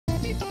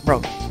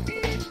Bro.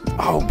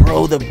 Oh,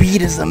 bro, the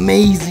beat is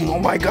amazing. Oh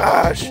my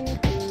gosh.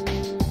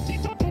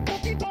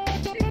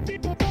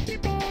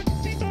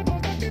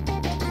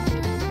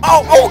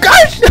 Oh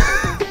gosh.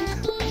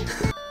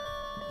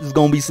 This is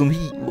gonna be some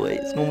heat, boy.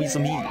 It's gonna be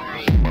some heat.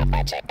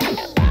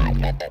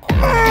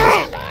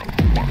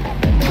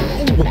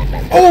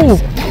 Oh!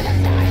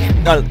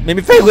 No, made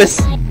me famous.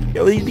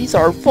 Yo, these beats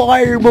are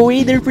fire,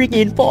 boy. They're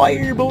freaking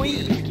fire, boy.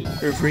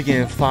 They're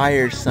freaking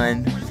fire,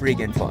 son.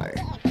 Freaking fire.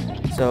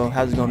 So,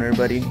 how's it going,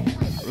 everybody?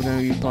 We're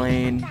gonna be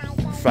playing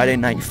FRiday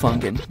Night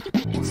Funkin.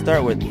 Let's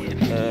start with,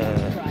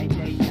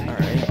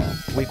 alright,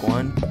 week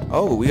 1.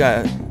 Oh, we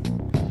got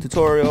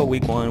tutorial,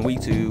 week 1,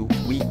 week 2,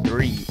 week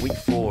 3, week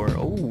 4.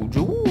 Oh,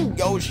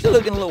 yo, she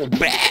looking a little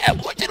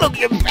bad. Boy, she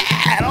looking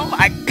bad. Oh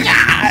my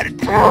god.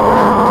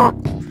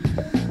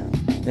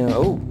 Yeah,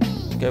 oh,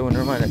 okay, well,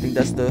 never mind. I think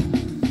that's the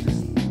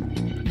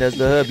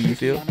hubby, you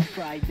feel?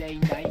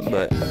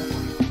 But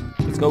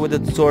let's go with the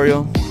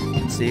tutorial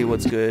and see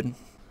what's good.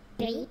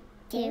 3,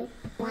 2,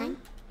 1,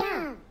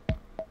 go!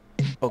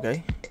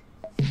 Okay.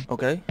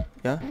 Okay.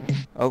 Yeah.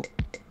 Oh.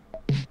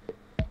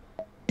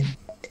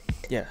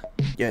 Yeah.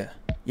 Yeah.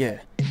 Yeah.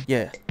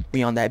 Yeah.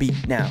 We on that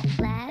beat now.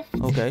 Left,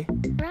 Okay.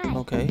 right,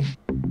 Okay.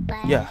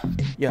 left, Yeah.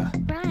 Yeah.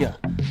 right. Yeah.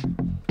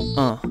 That's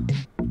how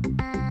you do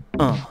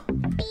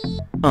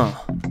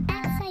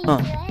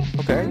it.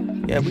 Okay.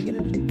 Yeah, we get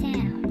it.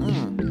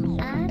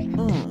 Down,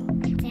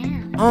 up,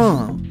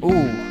 down.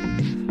 Ooh.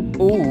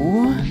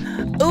 Ooh.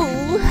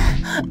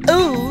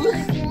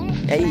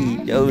 Hey,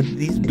 yo,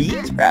 these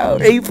beats, bro.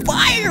 They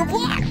fire,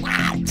 boy.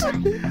 What?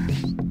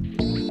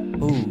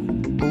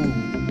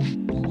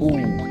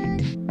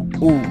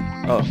 Ooh.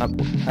 Oh,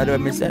 how do I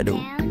miss that,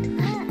 though?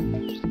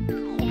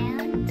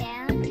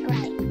 Down,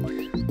 right.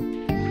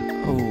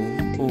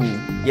 Ooh.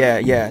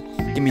 Yeah.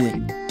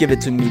 Give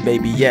it to me,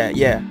 baby. Yeah.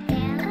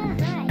 Down,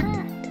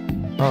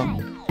 right. Oh.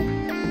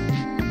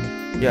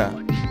 Yeah.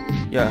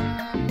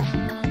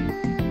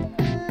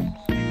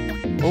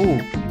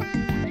 Oh.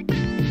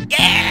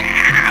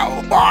 Yeah,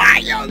 oh boy,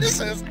 yo, this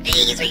is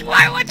easy.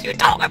 Boy, what you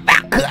talking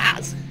about,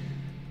 cuz?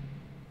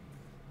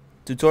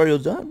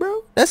 Tutorial's done,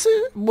 bro. That's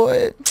it,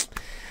 boy.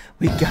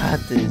 We got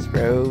this,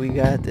 bro. We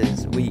got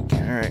this week.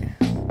 All right.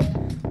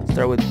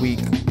 Start with week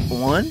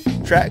 1.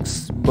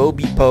 Tracks: Bo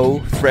Beat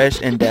Po,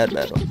 Fresh, and Dad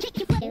Battle.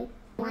 2,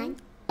 1,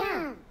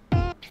 go!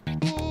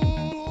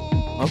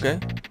 Okay.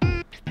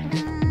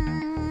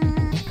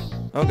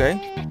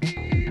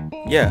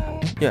 Yeah.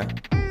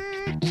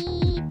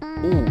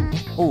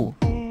 Ooh.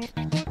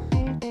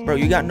 Bro,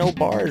 you got no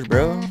bars,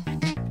 bro.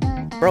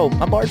 Bro,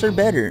 my bars are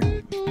better.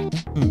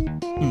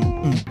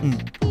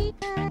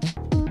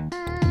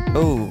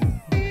 Oh.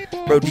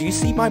 Bro, do you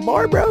see my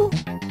bar, bro?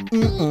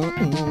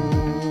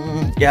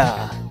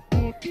 Yeah.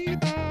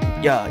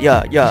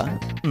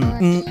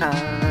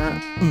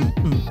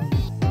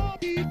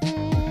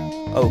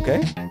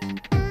 Okay.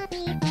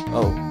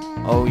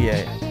 Oh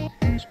yeah.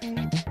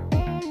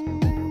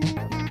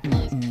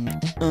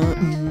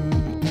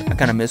 I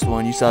kind of missed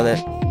one. You saw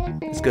that?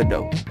 It's good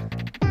though.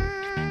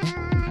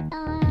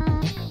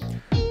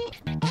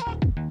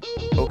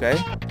 Okay.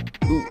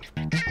 Ooh.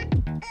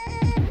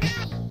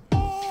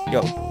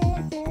 Yo,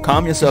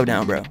 calm yourself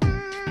down, bro.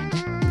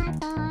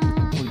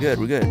 We're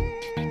good.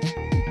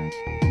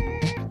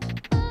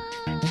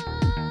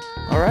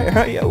 All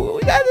right, yo,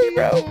 we got this,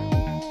 bro.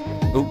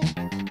 Ooh.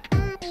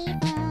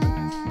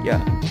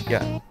 Yeah.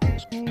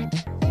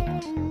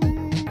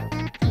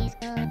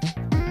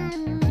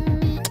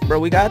 Bro,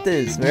 we got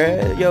this,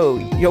 man. Yo,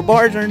 your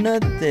bars are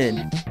nothing.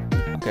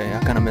 Okay, I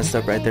kind of messed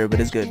up right there,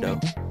 but it's good though.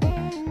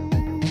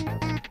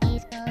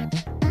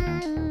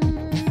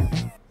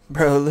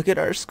 Bro, look at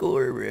our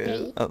score,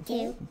 bro. 3,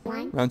 2,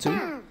 1, round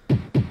 2.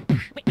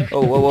 go!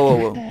 Oh,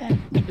 whoa.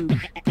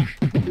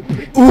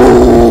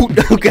 Ooh,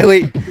 okay,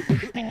 wait.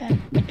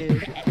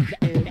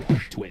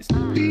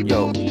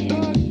 Yo,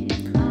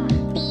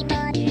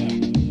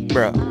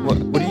 bro,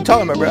 what are you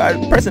talking about, bro?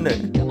 I'm pressing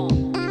it. All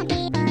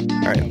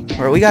right,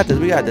 bro, we got this.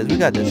 Ooh.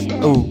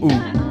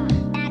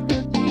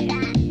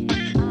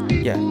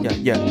 Yeah.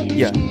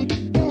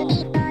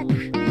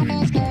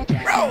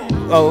 Bro.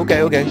 Oh,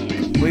 okay.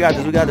 We got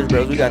this,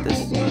 bros. We got this.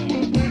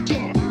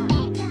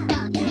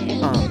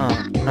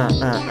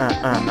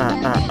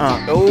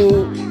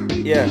 Oh,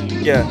 yeah.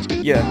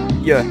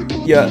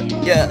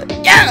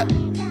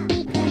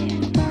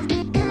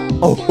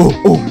 Oh,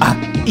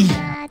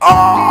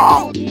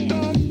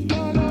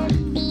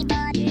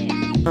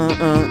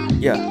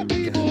 yeah.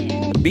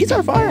 The beats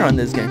are fire on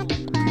this game.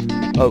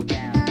 Oh,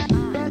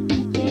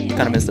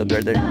 kind of messed up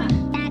right there.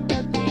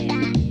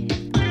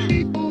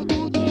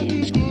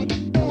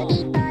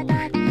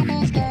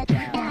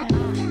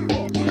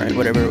 Alright,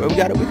 whatever. We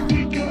got it.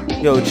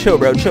 Yo, chill,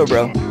 bro.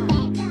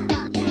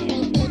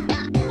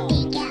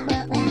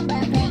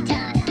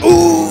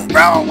 Ooh,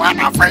 bro, what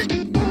the freak?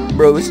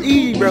 Bro, it's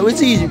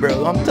easy,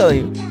 bro. I'm telling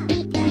you.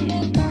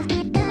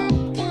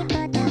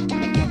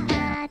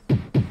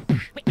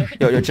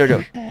 Yo,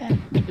 chill.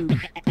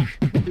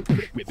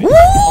 Woo!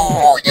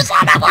 You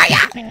saw that, boy?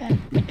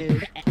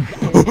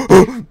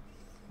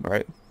 All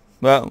right.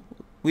 Well,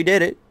 we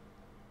did it.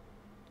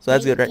 So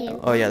that's good, right?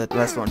 Oh yeah, that's the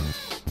last one.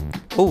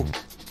 Oh.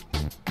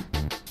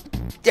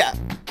 Yeah.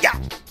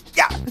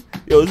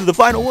 Yo, this is the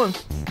final one.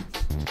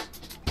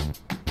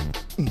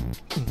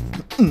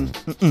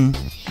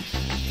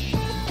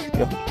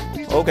 Yo.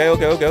 Okay.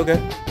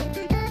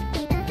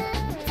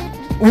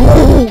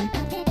 Ooh.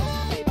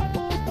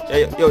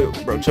 Yo,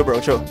 bro,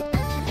 chill.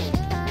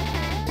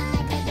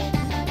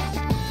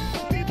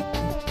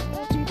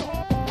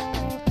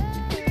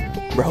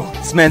 Bro,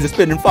 this man's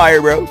spitting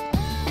fire, bro.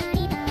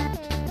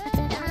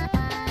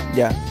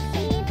 Yeah.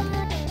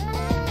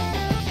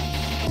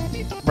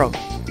 Bro.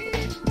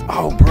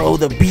 Oh, bro,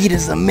 the beat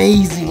is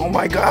amazing. Oh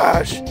my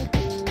gosh.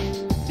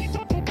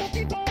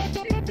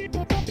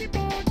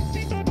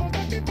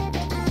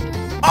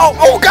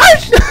 Oh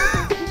gosh.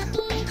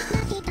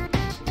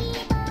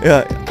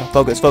 Yeah,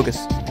 focus.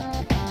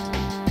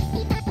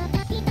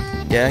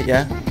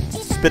 Yeah.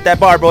 Spit that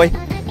bar, boy.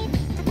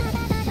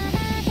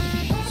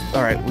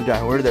 All right, we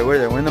got it. We're there.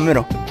 We're in the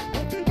middle.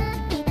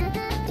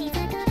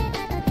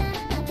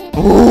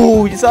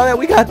 Ooh, you saw that?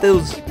 We got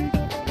those.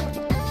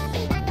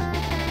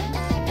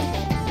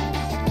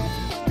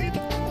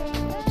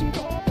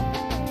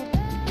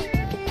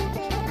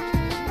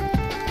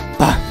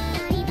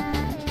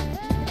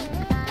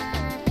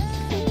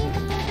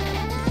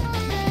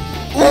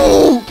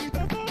 Ooh,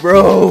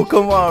 bro,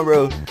 come on,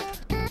 bro.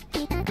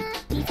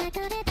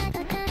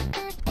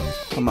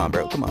 Come on,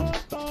 bro.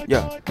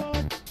 Yeah.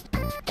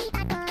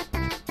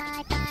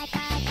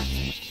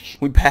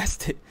 We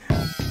passed it.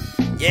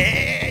 Yeah.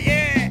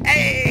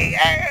 Hey,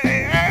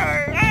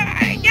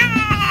 yeah.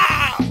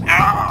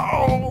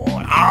 Oh.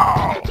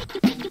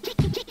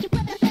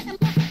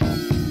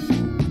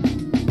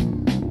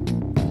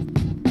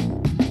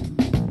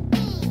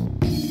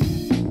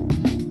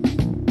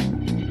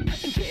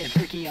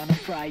 On a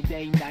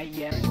Friday night,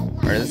 yeah. All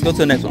right, let's go to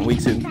the next one,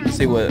 week 2. Let's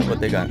see what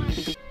they got.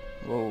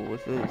 Whoa,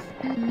 what's this?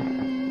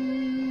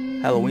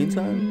 Halloween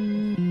time?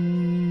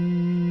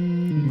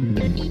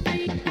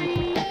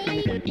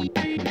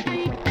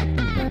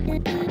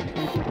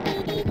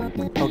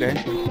 Okay.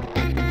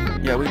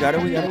 Yeah, we got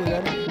it.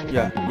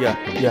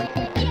 Yeah.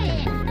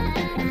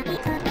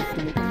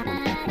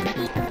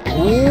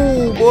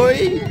 Ooh,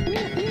 boy.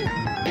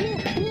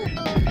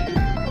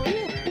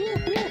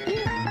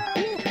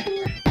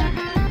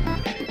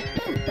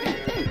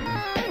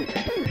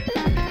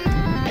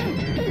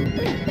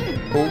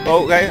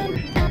 Oh, okay.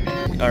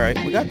 All right,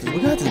 we got this,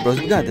 bros.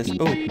 We got this.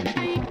 Oh. All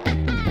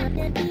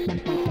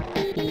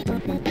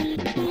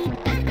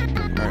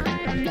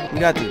right, we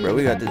got this, bro.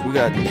 We got this.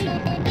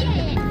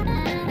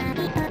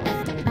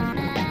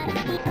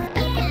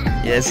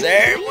 Yes,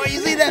 sir. Boy, you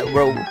see that,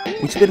 bro?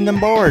 We spitting them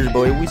bars,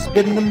 boy. We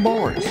spitting them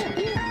bars.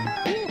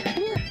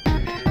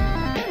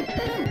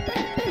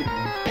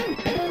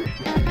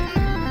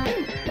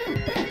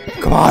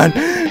 Come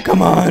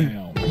on.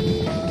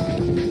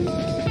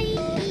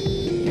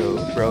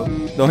 Bro,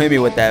 don't hit me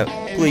with that.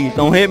 Please,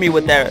 don't hit me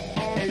with that.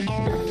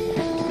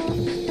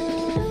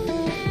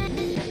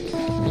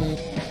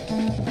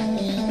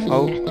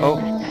 Oh.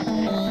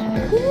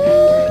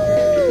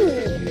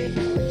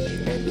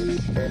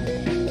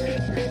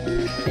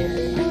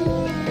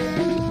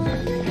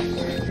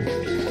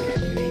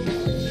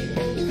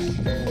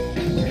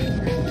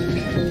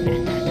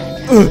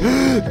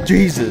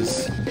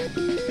 Jesus.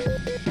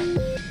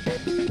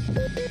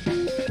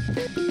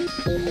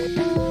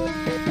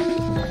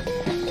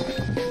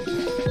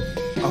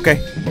 Okay.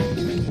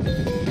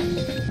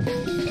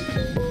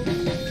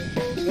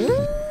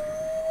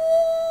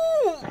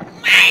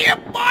 Man,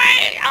 boy,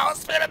 I was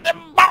spinning them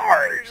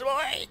bars,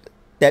 boy.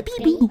 That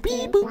beep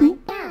boop.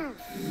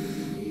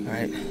 All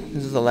right,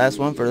 this is the last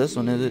one for this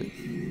one, is it?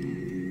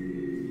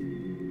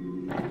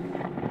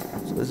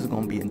 So this is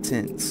gonna be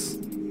intense,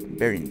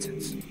 very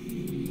intense.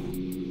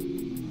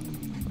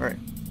 All right.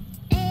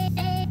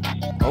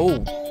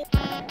 Oh,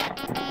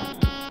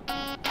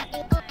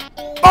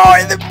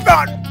 in the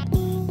front.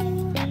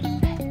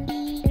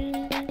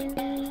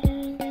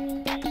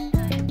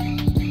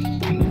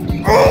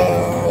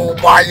 Oh,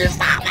 why you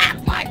saw that?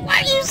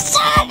 Why you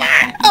saw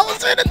that? I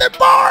was hitting the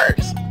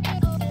bars.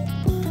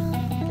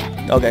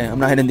 Okay, I'm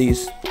not hitting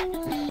these.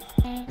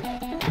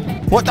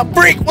 What the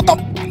freak? What the?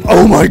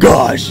 Oh my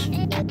gosh.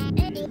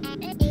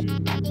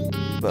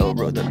 Well,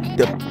 bro,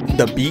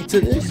 the beat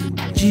to this?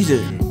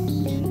 Jesus.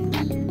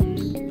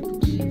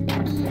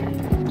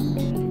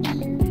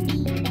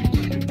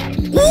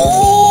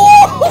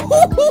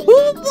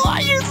 Why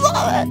you saw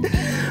that?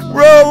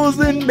 Bro, it was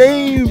in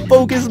main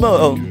focus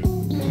mode.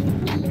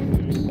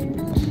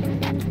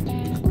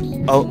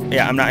 Oh,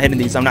 yeah, I'm not hitting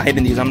these. I'm not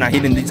hitting these.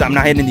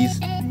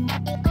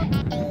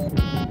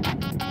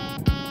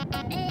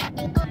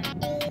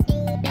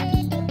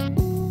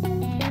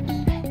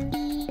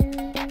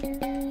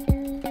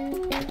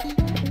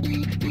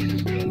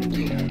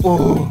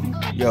 Oh,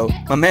 yo,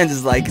 my man's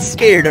is like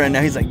scared right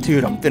now. He's like,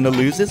 dude, I'm finna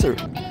lose this or.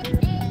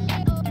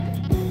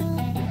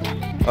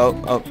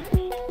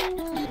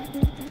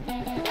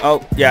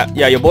 Oh,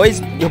 yeah, your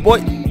boys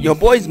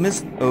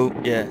missed. Oh,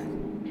 yeah.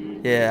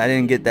 Yeah, I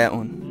didn't get that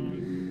one.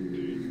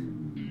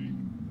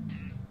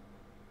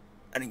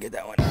 I didn't get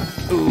that one.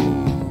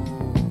 Ooh.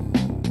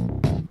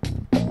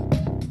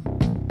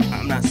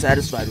 I'm not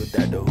satisfied with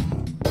that though.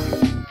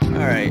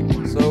 Alright,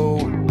 so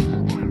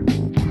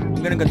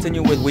I'm gonna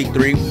continue with week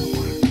 3.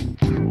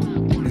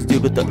 Let's do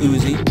it with the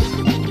Uzi.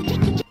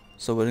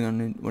 So we're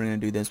gonna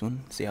do this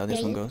one. See how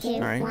this one goes.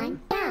 Alright.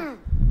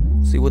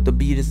 See what the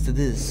beat is to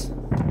this.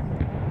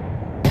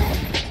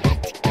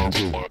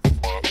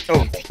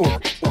 Oh, oh,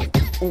 oh,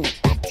 oh.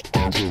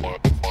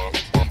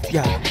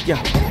 Yeah,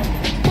 yeah.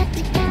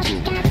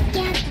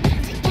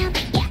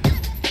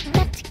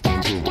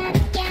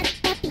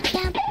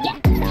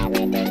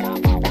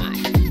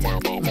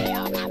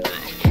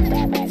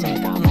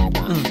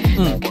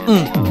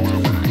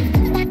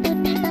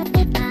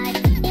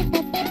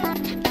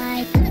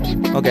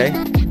 Okay.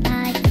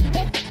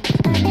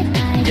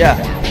 Yeah.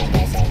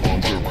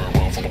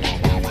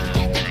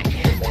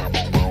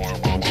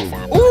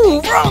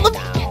 Ooh, bro.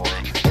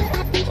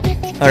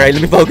 All right,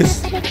 let me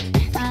focus.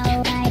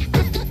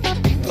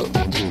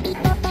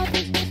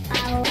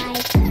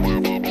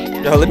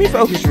 Yo, let me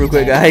focus real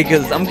quick, guys,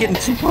 because I'm getting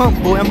too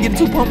pumped, boy. I'm getting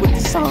too pumped with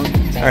this song.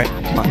 All right,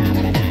 come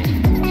on.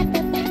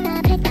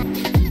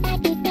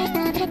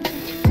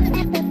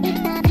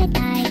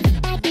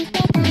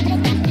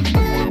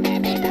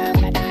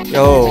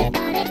 Yo.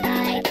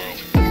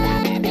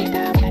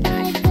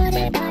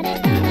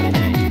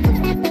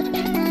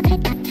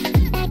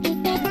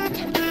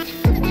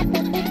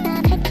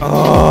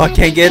 Oh, I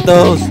can't get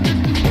those.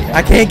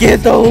 I can't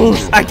get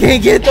those. I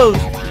can't get those.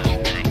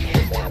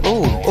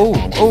 Oh,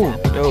 oh, oh,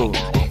 yo.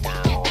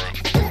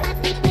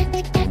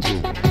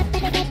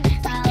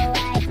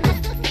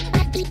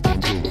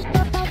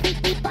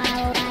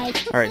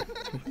 All right,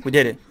 we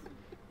did it.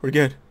 We're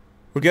good.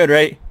 We're good,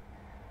 right?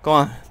 Go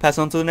on, pass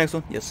on to the next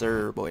one. Yes,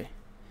 sir, boy.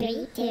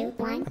 3, 2,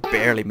 1. I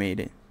barely made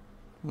it.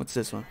 What's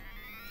this one?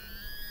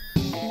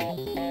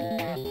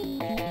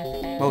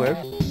 Okay,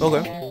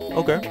 okay,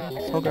 okay,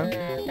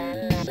 okay.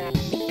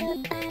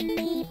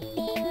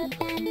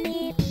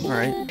 All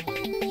right.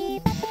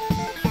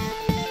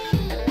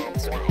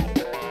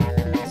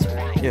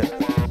 Yeah,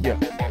 yeah,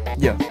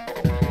 yeah.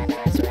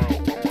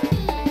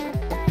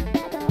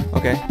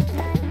 Okay.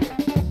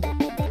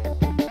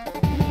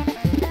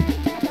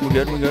 We're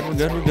good, we're good, we're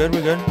good, we're good,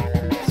 we're good.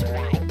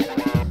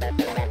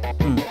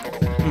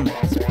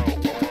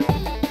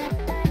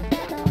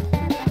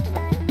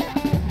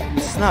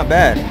 This is not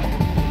bad.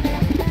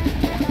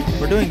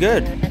 We're doing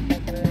good.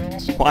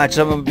 Watch,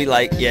 I'm gonna be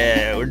like,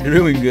 yeah, we're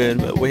doing good,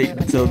 but wait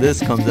until this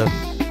comes up.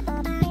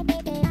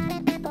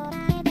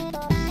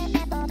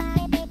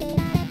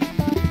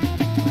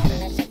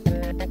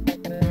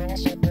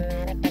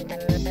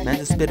 Man's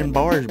just spitting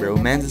bars, bro.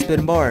 Man's just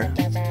spitting bars.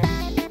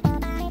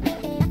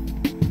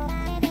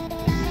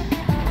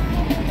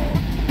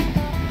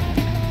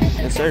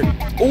 Yes, sir.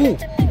 Ooh,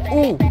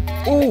 ooh,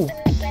 ooh.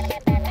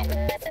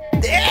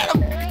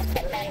 Damn.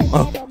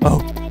 Oh,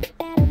 oh.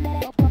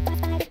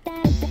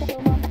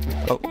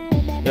 Oh,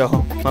 yo,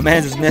 my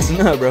man's just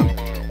messing up, bro.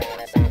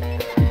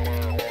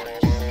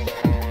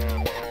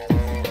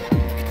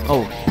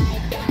 Oh.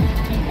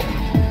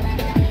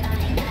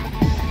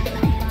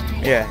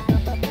 Yeah.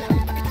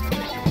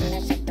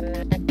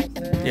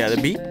 Yeah, the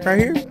beat right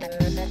here.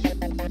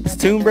 This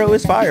tune, bro,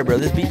 is fire, bro.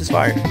 This beat is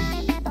fire.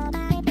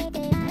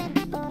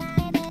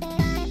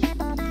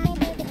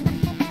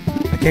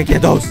 I can't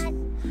get those.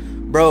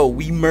 Bro,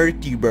 we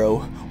murked you,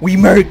 bro. We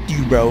murked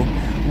you, bro.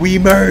 We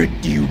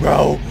murked you,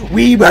 bro.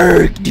 We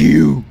murked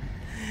you.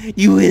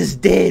 You is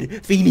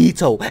dead.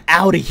 Finito.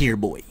 Out of here,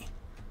 boy.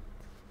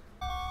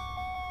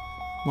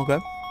 Okay.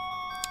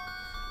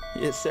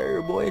 Yes,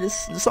 sir, boy.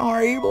 This song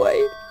right here, boy.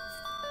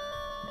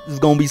 This is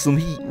gonna be some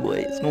heat,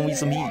 boy. It's gonna be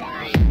some heat.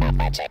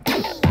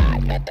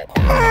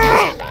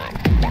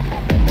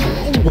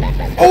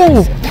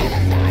 Oh!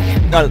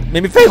 No,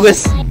 made me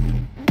famous.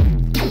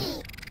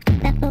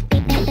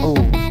 Oh.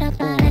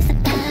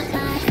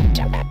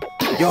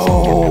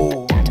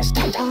 Yo.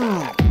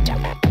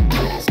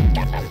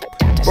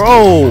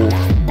 Bro.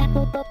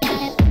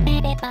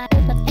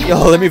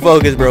 Yo, let me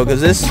focus, bro,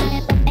 cause this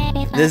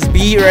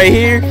beat right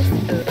here,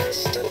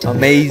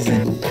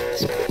 amazing.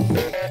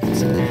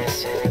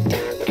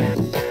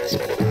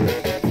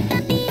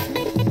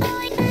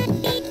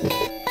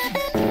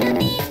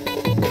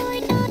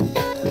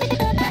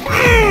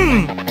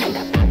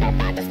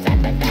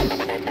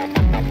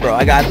 Bro,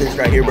 I got this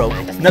right here, bro.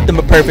 Nothing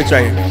but perfects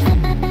right here.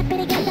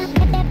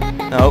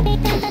 No.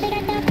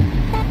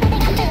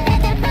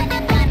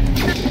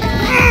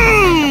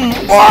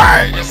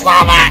 Boy, you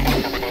saw that?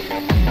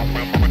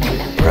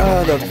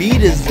 Bro, the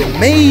beat is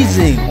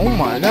amazing. Oh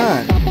my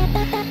god.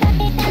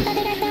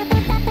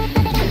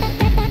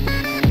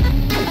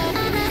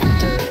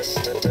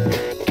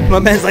 My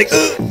man's like,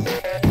 ugh.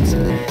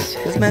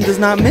 This man does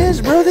not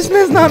miss, bro. This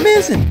man's not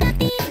missing.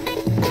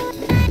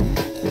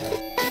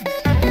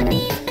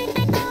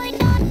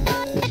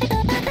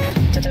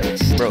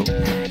 Bro,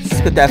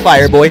 spit that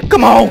fire, boy.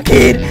 Come on,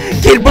 kid.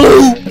 Kid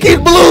Blue.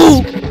 Kid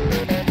Blue.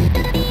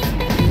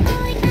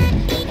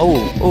 Oh.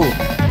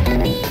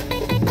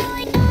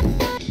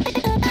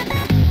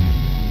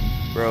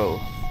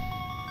 Bro.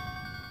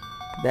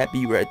 That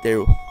beat right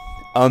there.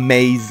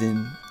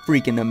 Amazing.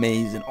 Freaking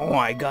amazing. Oh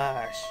my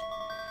gosh.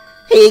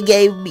 He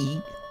gave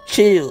me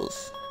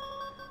chills.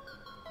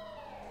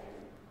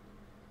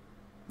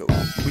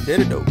 We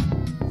did it though.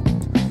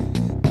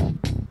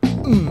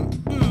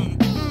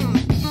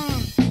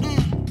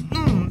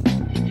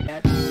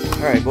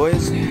 Alright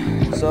boys,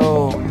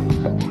 so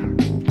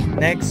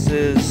next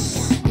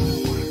is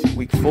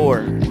week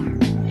 4.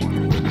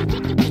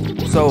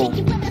 So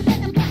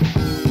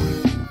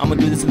I'm gonna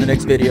do this in the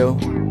next video.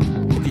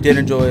 If you did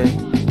enjoy,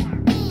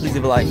 please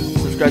leave a like,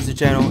 subscribe to the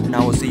channel, and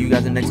I will see you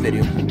guys in the next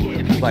video.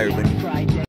 Bye everybody.